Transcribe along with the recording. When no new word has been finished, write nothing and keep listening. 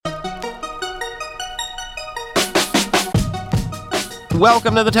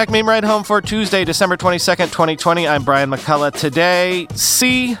Welcome to the Tech Meme Ride Home for Tuesday, December 22nd, 2020. I'm Brian McCullough. Today,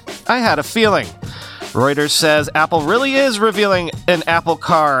 I had a feeling. Reuters says Apple really is revealing an Apple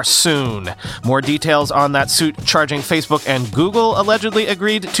Car soon. More details on that suit charging Facebook and Google allegedly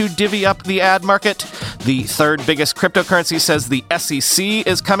agreed to divvy up the ad market. The third biggest cryptocurrency says the SEC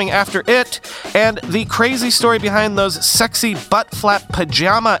is coming after it. And the crazy story behind those sexy butt flap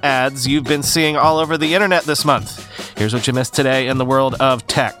pajama ads you've been seeing all over the internet this month. Here's what you missed today in the world of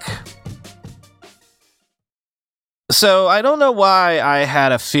tech. So I don't know why I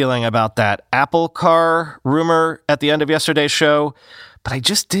had a feeling about that Apple Car rumor at the end of yesterday's show, but I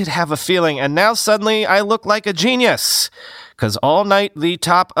just did have a feeling, and now suddenly I look like a genius. Because all night, the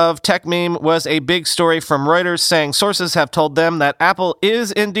top of Tech Meme was a big story from Reuters saying sources have told them that Apple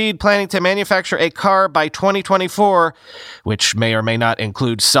is indeed planning to manufacture a car by 2024, which may or may not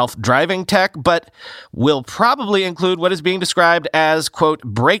include self-driving tech, but will probably include what is being described as, quote,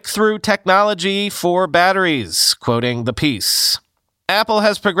 breakthrough technology for batteries, quoting the piece. Apple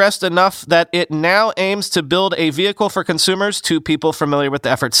has progressed enough that it now aims to build a vehicle for consumers, two people familiar with the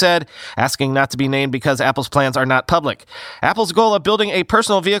effort said, asking not to be named because Apple's plans are not public. Apple's goal of building a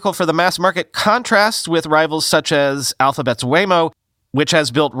personal vehicle for the mass market contrasts with rivals such as Alphabet's Waymo, which has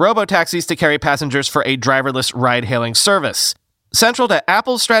built robo-taxis to carry passengers for a driverless ride-hailing service. Central to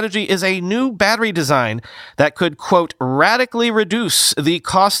Apple's strategy is a new battery design that could, quote, radically reduce the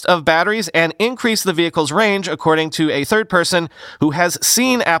cost of batteries and increase the vehicle's range, according to a third person who has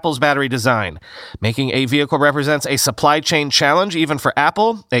seen Apple's battery design. Making a vehicle represents a supply chain challenge even for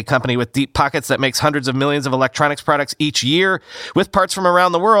Apple, a company with deep pockets that makes hundreds of millions of electronics products each year with parts from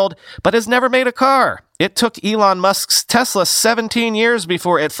around the world, but has never made a car. It took Elon Musk's Tesla 17 years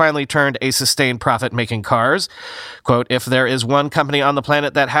before it finally turned a sustained profit making cars. Quote, if there is one company on the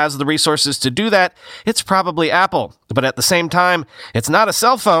planet that has the resources to do that, it's probably Apple. But at the same time, it's not a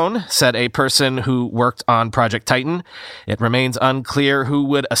cell phone, said a person who worked on Project Titan. It remains unclear who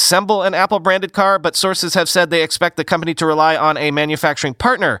would assemble an Apple-branded car, but sources have said they expect the company to rely on a manufacturing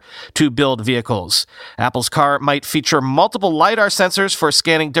partner to build vehicles. Apple's car might feature multiple LiDAR sensors for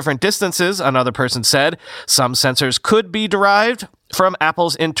scanning different distances, another person said. Some sensors could be derived from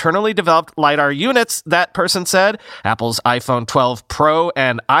Apple's internally developed LiDAR units, that person said. Apple's iPhone 12 Pro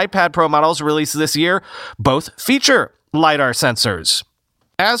and iPad Pro models released this year both feature LiDAR sensors.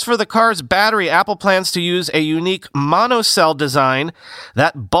 As for the car's battery, Apple plans to use a unique monocell design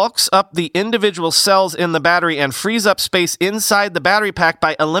that bulks up the individual cells in the battery and frees up space inside the battery pack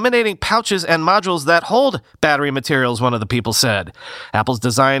by eliminating pouches and modules that hold battery materials, one of the people said. Apple's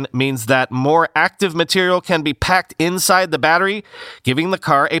design means that more active material can be packed inside the battery, giving the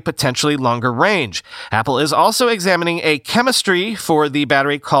car a potentially longer range. Apple is also examining a chemistry for the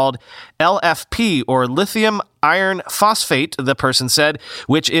battery called LFP, or lithium iron phosphate, the person said,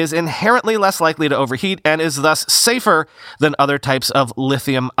 which is inherently less likely to overheat and is thus safer than other types of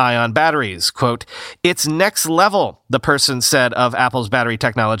lithium-ion batteries. Quote, it's next level, the person said of Apple's battery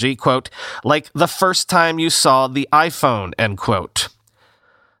technology, quote, like the first time you saw the iPhone, end quote.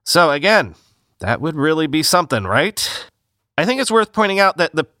 So again, that would really be something, right? I think it's worth pointing out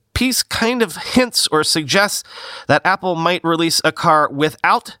that the piece kind of hints or suggests that Apple might release a car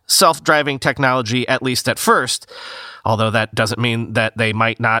without self-driving technology, at least at first, although that doesn't mean that they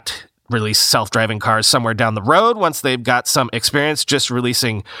might not release self-driving cars somewhere down the road once they've got some experience just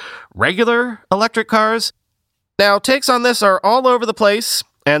releasing regular electric cars. Now, takes on this are all over the place,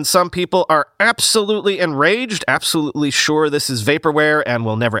 and some people are absolutely enraged, absolutely sure this is vaporware and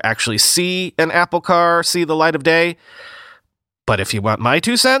will never actually see an Apple car see the light of day. But if you want my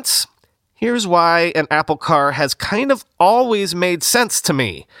 2 cents, here's why an Apple car has kind of always made sense to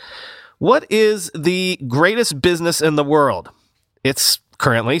me. What is the greatest business in the world? It's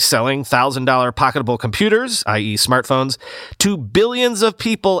currently selling $1,000 pocketable computers, i.e. smartphones, to billions of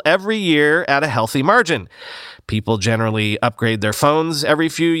people every year at a healthy margin. People generally upgrade their phones every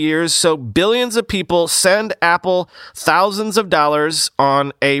few years, so billions of people send Apple thousands of dollars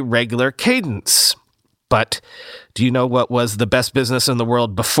on a regular cadence. But do you know what was the best business in the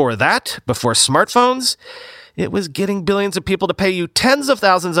world before that, before smartphones? It was getting billions of people to pay you tens of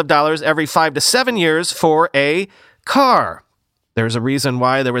thousands of dollars every 5 to 7 years for a car. There's a reason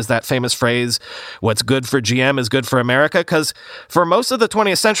why there was that famous phrase, what's good for GM is good for America, because for most of the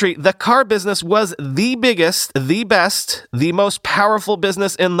 20th century, the car business was the biggest, the best, the most powerful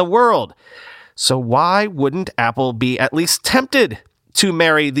business in the world. So why wouldn't Apple be at least tempted to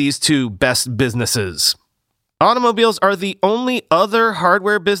marry these two best businesses? Automobiles are the only other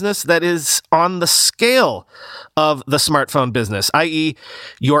hardware business that is on the scale of the smartphone business, i.e.,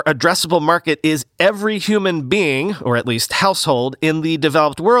 your addressable market is every human being, or at least household, in the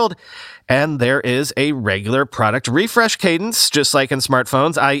developed world, and there is a regular product refresh cadence, just like in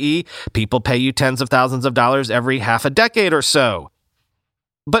smartphones, i.e., people pay you tens of thousands of dollars every half a decade or so.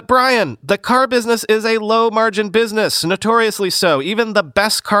 But Brian, the car business is a low-margin business, notoriously so. Even the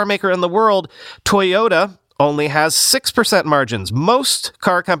best car maker in the world, Toyota, only has 6% margins. Most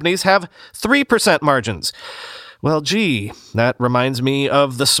car companies have 3% margins. Well, gee, that reminds me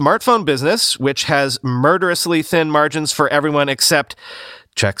of the smartphone business, which has murderously thin margins for everyone except,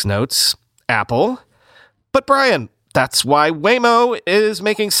 checks notes, Apple. But Brian, that's why Waymo is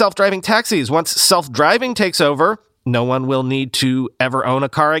making self-driving taxis. Once self-driving takes over, no one will need to ever own a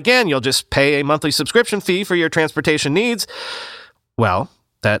car again. You'll just pay a monthly subscription fee for your transportation needs. Well,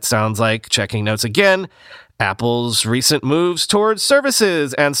 that sounds like, checking notes again, Apple's recent moves towards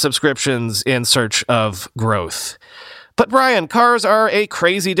services and subscriptions in search of growth. But Brian, cars are a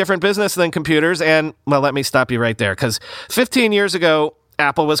crazy different business than computers, and, well, let me stop you right there, because 15 years ago,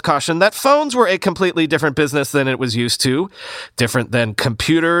 Apple was cautioned that phones were a completely different business than it was used to, different than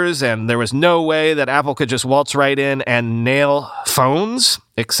computers, and there was no way that Apple could just waltz right in and nail phones,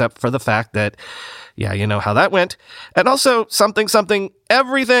 except for the fact that, yeah, you know how that went. And also,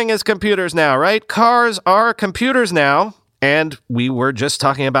 everything is computers now, right? Cars are computers now. And we were just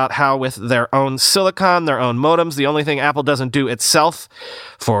talking about how with their own silicon, their own modems, the only thing Apple doesn't do itself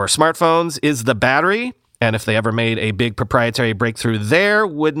for smartphones is the battery. And if they ever made a big proprietary breakthrough there,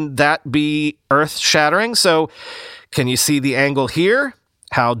 wouldn't that be earth-shattering? So can you see the angle here?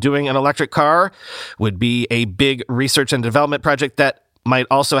 How doing an electric car would be a big research and development project that might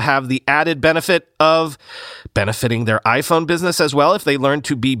also have the added benefit of benefiting their iPhone business as well if they learn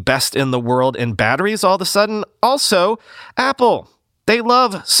to be best in the world in batteries all of a sudden. Also, Apple. They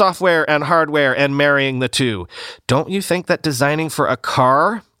love software and hardware and marrying the two. Don't you think that designing for a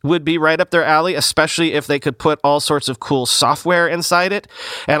car would be right up their alley, especially if they could put all sorts of cool software inside it?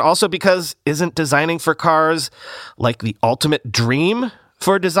 And also because isn't designing for cars like the ultimate dream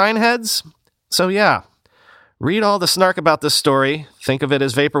for design heads? So yeah. Read all the snark about this story, think of it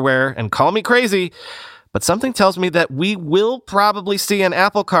as vaporware, and call me crazy, but something tells me that we will probably see an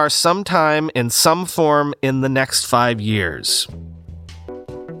Apple car sometime in some form in the next 5 years.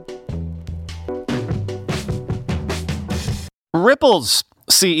 Ripple's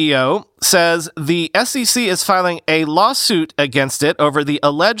CEO says the SEC is filing a lawsuit against it over the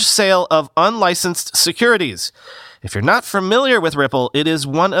alleged sale of unlicensed securities. If you're not familiar with Ripple, it is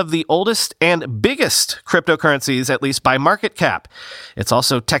one of the oldest and biggest cryptocurrencies, at least by market cap. It's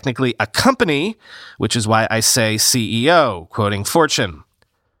also technically a company, which is why I say CEO, quoting Fortune.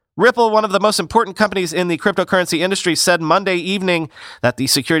 Ripple, one of the most important companies in the cryptocurrency industry, said Monday evening that the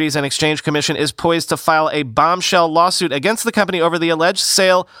Securities and Exchange Commission is poised to file a bombshell lawsuit against the company over the alleged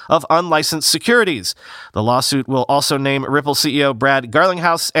sale of unlicensed securities. The lawsuit will also name Ripple CEO Brad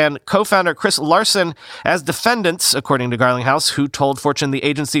Garlinghouse and co-founder Chris Larsen as defendants, according to Garlinghouse, who told Fortune the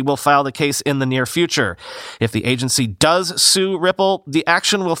agency will file the case in the near future. If the agency does sue Ripple, the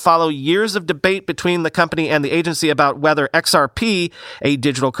action will follow years of debate between the company and the agency about whether XRP, a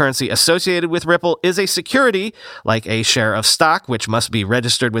digital currency associated with Ripple, is a security, like a share of stock, which must be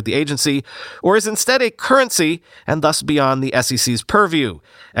registered with the agency, or is instead a currency and thus beyond the SEC's purview.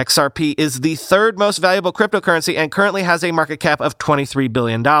 XRP is the third most valuable cryptocurrency and currently has a market cap of $23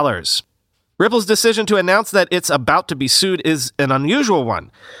 billion. Ripple's decision to announce that it's about to be sued is an unusual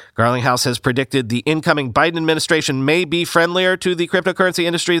one. Garlinghouse has predicted the incoming Biden administration may be friendlier to the cryptocurrency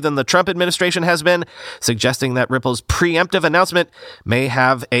industry than the Trump administration has been, suggesting that Ripple's preemptive announcement may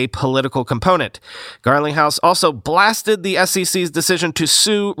have a political component. Garlinghouse also blasted the SEC's decision to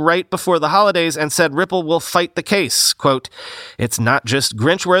sue right before the holidays and said Ripple will fight the case. Quote, "It's not just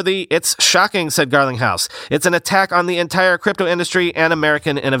Grinch-worthy, it's shocking," said Garlinghouse. "It's an attack on the entire crypto industry and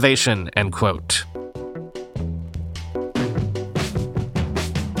American innovation," end quote.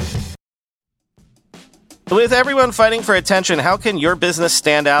 With everyone fighting for attention, how can your business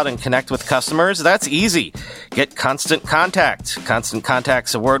stand out and connect with customers? That's easy. Get Constant Contact. Constant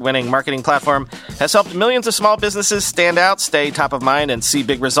Contact's award-winning marketing platform has helped millions of small businesses stand out, stay top of mind, and see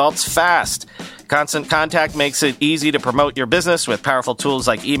big results fast. Constant Contact makes it easy to promote your business with powerful tools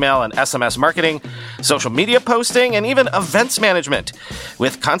like email and SMS marketing, social media posting, and even events management.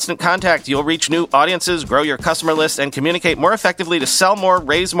 With Constant Contact, you'll reach new audiences, grow your customer list, and communicate more effectively to sell more,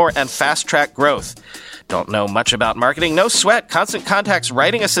 raise more, and fast-track growth. Don't know much about marketing? No sweat. Constant Contact's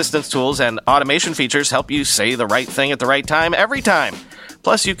writing assistance tools and automation features help you say the right thing at the right time every time.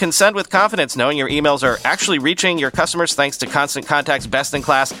 Plus, you can send with confidence knowing your emails are actually reaching your customers thanks to Constant Contact's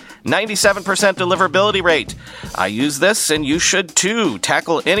best-in-class 97% deliverability rate. I use this, and you should too.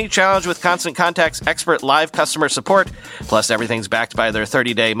 Tackle any challenge with Constant Contact's expert live customer support. Plus, everything's backed by their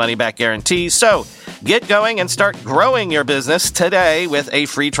 30-day money-back guarantee. So, get going and start growing your business today with a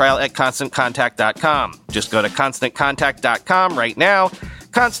free trial at ConstantContact.com. Just go to ConstantContact.com right now.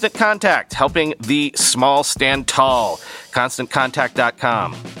 Constant Contact, helping the small stand tall.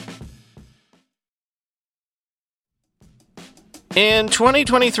 ConstantContact.com. In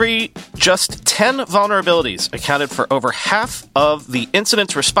 2023, just 10 vulnerabilities accounted for over half of the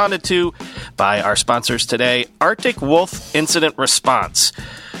incidents responded to by our sponsors today, Arctic Wolf Incident Response.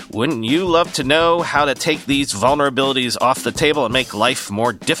 Wouldn't you love to know how to take these vulnerabilities off the table and make life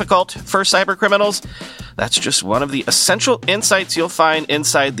more difficult for cybercriminals? That's just one of the essential insights you'll find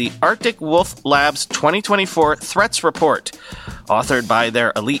inside the Arctic Wolf Labs 2024 Threats Report. Authored by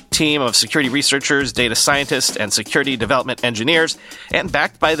their elite team of security researchers, data scientists, and security development engineers, and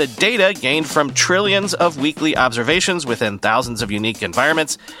backed by the data gained from trillions of weekly observations within thousands of unique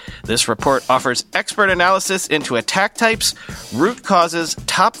environments, this report offers expert analysis into attack types, root causes,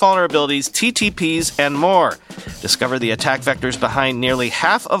 top vulnerabilities, TTPs, and more. Discover the attack vectors behind nearly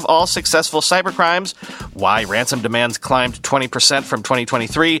half of all successful cybercrimes, why ransom demands climbed 20% from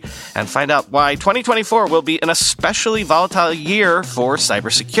 2023, and find out why 2024 will be an especially volatile year for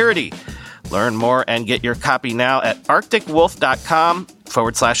cybersecurity. Learn more and get your copy now at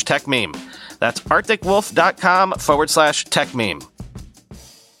arcticwolf.com/techmeme. That's arcticwolf.com/techmeme.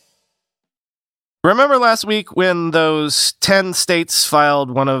 Remember last week when those 10 states filed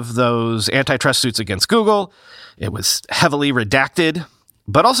one of those antitrust suits against Google? It was heavily redacted.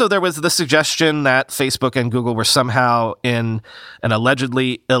 But also there was the suggestion that Facebook and Google were somehow in an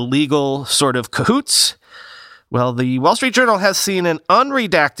allegedly illegal sort of cahoots. Well, the Wall Street Journal has seen an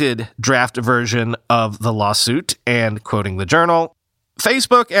unredacted draft version of the lawsuit, and quoting the journal,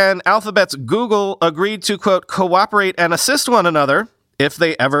 Facebook and Alphabet's Google agreed to, quote, cooperate and assist one another if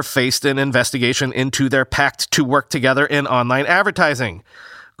they ever faced an investigation into their pact to work together in online advertising.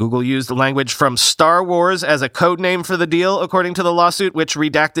 Google used language from Star Wars as a code name for the deal, according to the lawsuit, which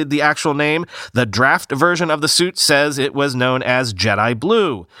redacted the actual name. The draft version of the suit says it was known as Jedi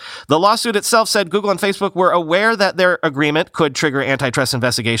Blue. The lawsuit itself said Google and Facebook were aware that their agreement could trigger antitrust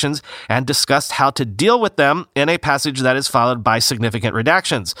investigations and discussed how to deal with them in a passage that is followed by significant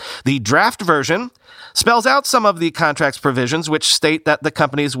redactions. The draft version spells out some of the contract's provisions, which state that the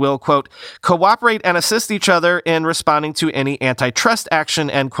companies will, quote, cooperate and assist each other in responding to any antitrust action,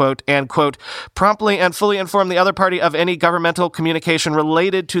 end quote, and, quote, promptly and fully inform the other party of any governmental communication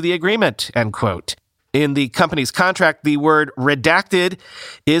related to the agreement, end quote. In the company's contract, the word redacted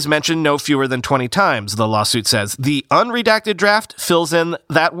is mentioned no fewer than 20 times, the lawsuit says. The unredacted draft fills in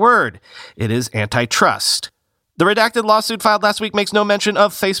that word. It is antitrust. The redacted lawsuit filed last week makes no mention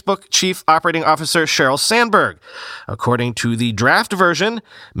of Facebook Chief Operating Officer Sheryl Sandberg. According to the draft version,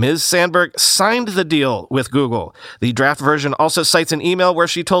 Ms. Sandberg signed the deal with Google. The draft version also cites an email where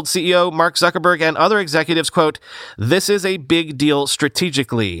she told CEO Mark Zuckerberg and other executives, quote, this is a big deal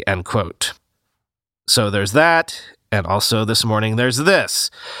strategically, end quote. So there's that, and also this morning there's this.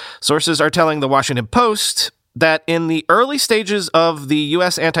 Sources are telling the Washington Post that in the early stages of the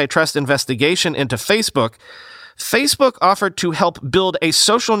U.S. antitrust investigation into Facebook offered to help build a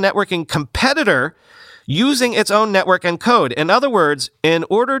social networking competitor using its own network and code. In other words, in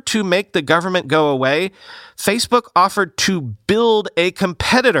order to make the government go away, Facebook offered to build a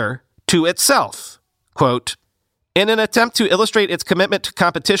competitor to itself. Quote, in an attempt to illustrate its commitment to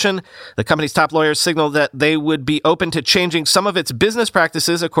competition, the company's top lawyers signaled that they would be open to changing some of its business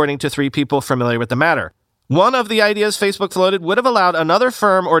practices, according to 3 people familiar with the matter. One of the ideas Facebook floated would have allowed another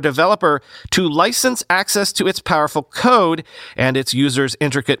firm or developer to license access to its powerful code and its users'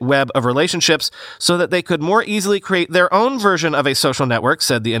 intricate web of relationships so that they could more easily create their own version of a social network,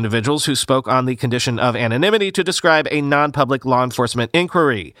 said the individuals who spoke on the condition of anonymity to describe a non-public law enforcement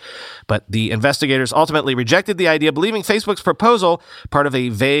inquiry. But the investigators ultimately rejected the idea, believing Facebook's proposal, part of a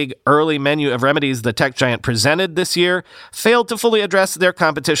vague early menu of remedies the tech giant presented this year, failed to fully address their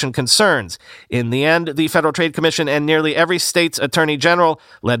competition concerns. In the end, the Federal Trade Commission and nearly every state's attorney general,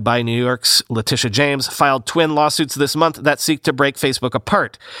 led by New York's Letitia James, filed twin lawsuits this month that seek to break Facebook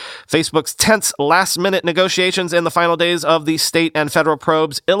apart. Facebook's tense last-minute negotiations in the final days of the state and federal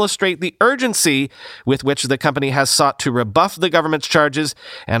probes illustrate the urgency with which the company has sought to rebuff the government's charges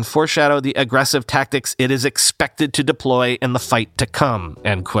and foreshadow the aggressive tactics it is expected to deploy in the fight to come,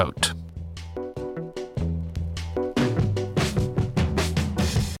 end quote.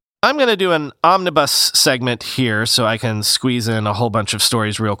 I'm going to do an omnibus segment here so I can squeeze in a whole bunch of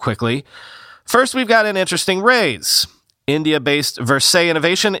stories real quickly. First, we've got an interesting raise. India-based Versailles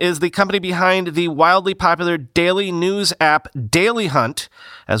Innovation is the company behind the wildly popular daily news app Daily Hunt,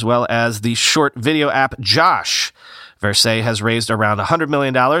 as well as the short video app Josh. Versailles has raised around $100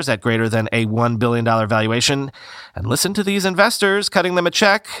 million at greater than a $1 billion valuation. And listen to these investors cutting them a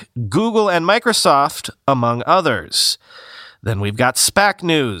check: Google and Microsoft, among others. Then we've got SPAC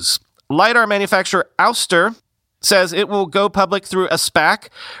news. LiDAR manufacturer Ouster says it will go public through a SPAC,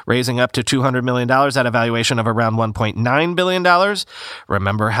 raising up to $200 million at a valuation of around $1.9 billion.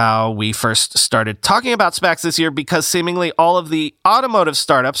 Remember how we first started talking about SPACs this year because seemingly all of the automotive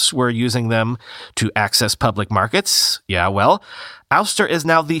startups were using them to access public markets? Yeah, well, Ouster is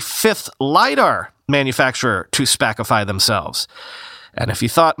now the 5th LiDAR manufacturer to SPACify themselves. And if you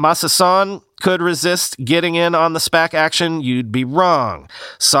thought Masa Son could resist getting in on the SPAC action, you'd be wrong.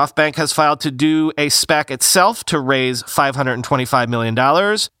 SoftBank has filed to do a SPAC itself to raise $525 million.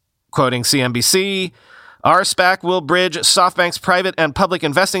 Quoting CNBC, "Our SPAC will bridge SoftBank's private and public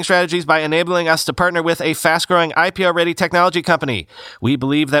investing strategies by enabling us to partner with a fast-growing IPO-ready technology company. We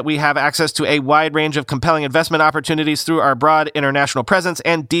believe that we have access to a wide range of compelling investment opportunities through our broad international presence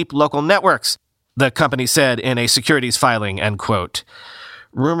and deep local networks," the company said in a securities filing, end quote.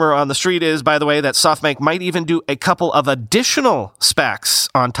 Rumor on the street is, by the way, that SoftBank might even do a couple of additional SPACs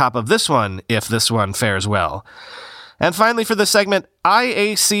on top of this one if this one fares well. And finally, for this segment,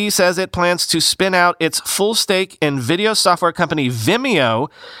 IAC says it plans to spin out its full stake in video software company Vimeo,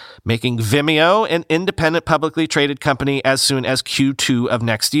 making Vimeo an independent publicly traded company as soon as Q2 of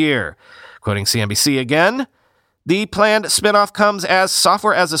next year. Quoting CNBC again, "The planned spinoff comes as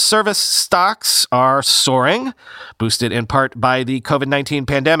software-as-a-service stocks are soaring, boosted in part by the COVID-19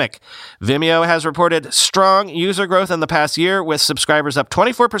 pandemic. Vimeo has reported strong user growth in the past year, with subscribers up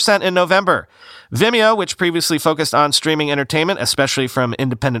 24% in November. Vimeo, which previously focused on streaming entertainment, especially from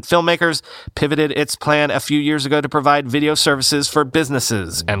independent filmmakers, pivoted its plan a few years ago to provide video services for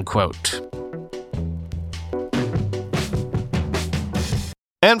businesses," end quote.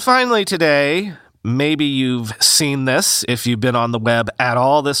 And finally today, maybe you've seen this if you've been on the web at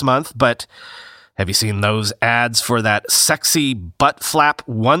all this month, but have you seen those ads for that sexy butt flap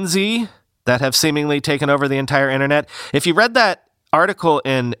onesie that have seemingly taken over the entire internet? If you read that article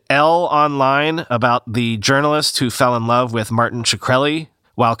in Elle Online about the journalist who fell in love with Martin Shkreli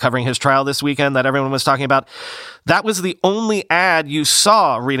while covering his trial this weekend that everyone was talking about, that was the only ad you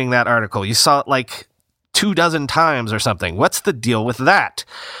saw reading that article. You saw it like 24 times or something. What's the deal with that?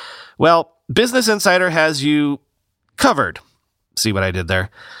 Well, Business Insider has you covered. See what I did there?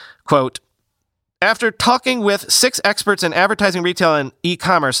 Quote, "After talking with 6 experts in advertising, retail, and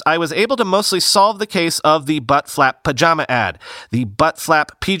e-commerce, I was able to mostly solve the case of the butt flap pajama ad. The butt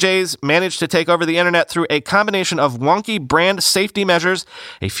flap PJs managed to take over the internet through a combination of wonky brand safety measures,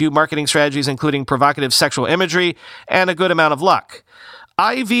 a few marketing strategies including provocative sexual imagery, and a good amount of luck.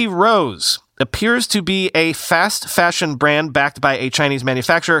 Ivy Rose appears to be a fast fashion brand backed by a Chinese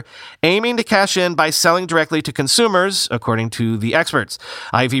manufacturer aiming to cash in by selling directly to consumers, according to the experts.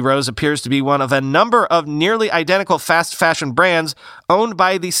 Ivy Rose appears to be one of a number of nearly identical fast fashion brands owned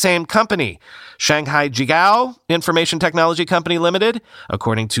by the same company, Shanghai Jigao Information Technology Company Limited,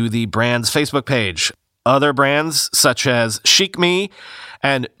 according to the brand's Facebook page. Other brands, such as ChicMe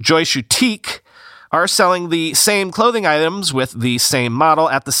and Joyshutique, are selling the same clothing items with the same model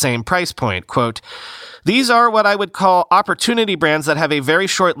at the same price point. Quote, "These are what I would call opportunity brands that have a very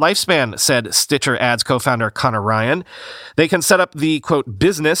short lifespan," said Stitcher Ads co-founder Connor Ryan. "They can set up the, quote,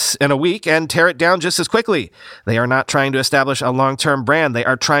 business in a week and tear it down just as quickly. They are not trying to establish a long-term brand. They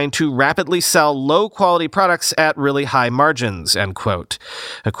are trying to rapidly sell low-quality products at really high margins," end quote.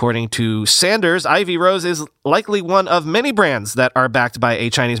 According to Sanders, Ivy Rose is likely one of many brands that are backed by a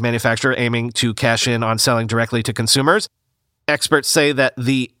Chinese manufacturer aiming to cash in on selling directly to consumers. Experts say that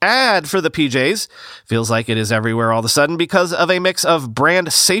the ad for the PJs feels like it is everywhere all of a sudden because of a mix of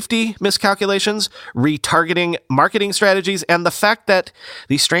brand safety miscalculations, retargeting marketing strategies, and the fact that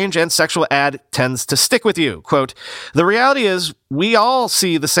the strange and sexual ad tends to stick with you. Quote, "The reality is we all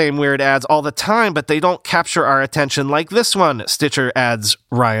see the same weird ads all the time, but they don't capture our attention like this one," Stitcher Ads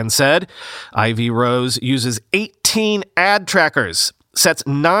Ryan said. Ivy Rose uses 18 ad trackers, sets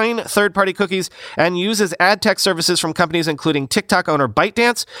 9 third-party cookies, and uses ad tech services from companies including TikTok owner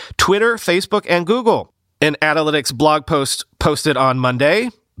ByteDance, Twitter, Facebook, and Google. An Analytics blog post posted on Monday.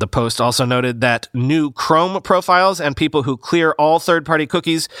 The post also noted that new Chrome profiles and people who clear all third-party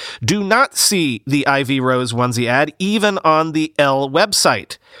cookies do not see the Ivy Rose onesie ad, even on the Elle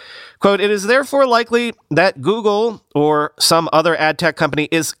website. Quote, "It is therefore likely that Google or some other ad tech company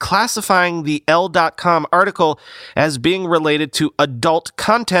is classifying the Elle.com article as being related to adult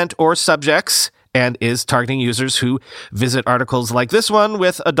content or subjects and is targeting users who visit articles like this one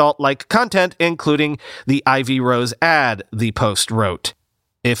with adult-like content, including the Ivy Rose ad," the Post wrote.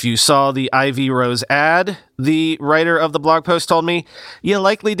 "If you saw the Ivy Rose ad," the writer of the blog post told me, "you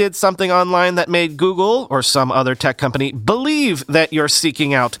likely did something online that made Google or some other tech company believe that you're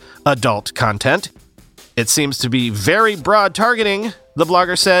seeking out adult content. It seems to be very broad targeting," the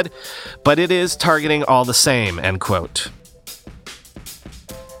blogger said, "but it is targeting all the same," end quote.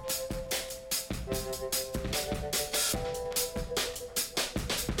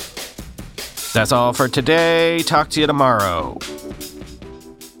 That's all for today. Talk to you tomorrow.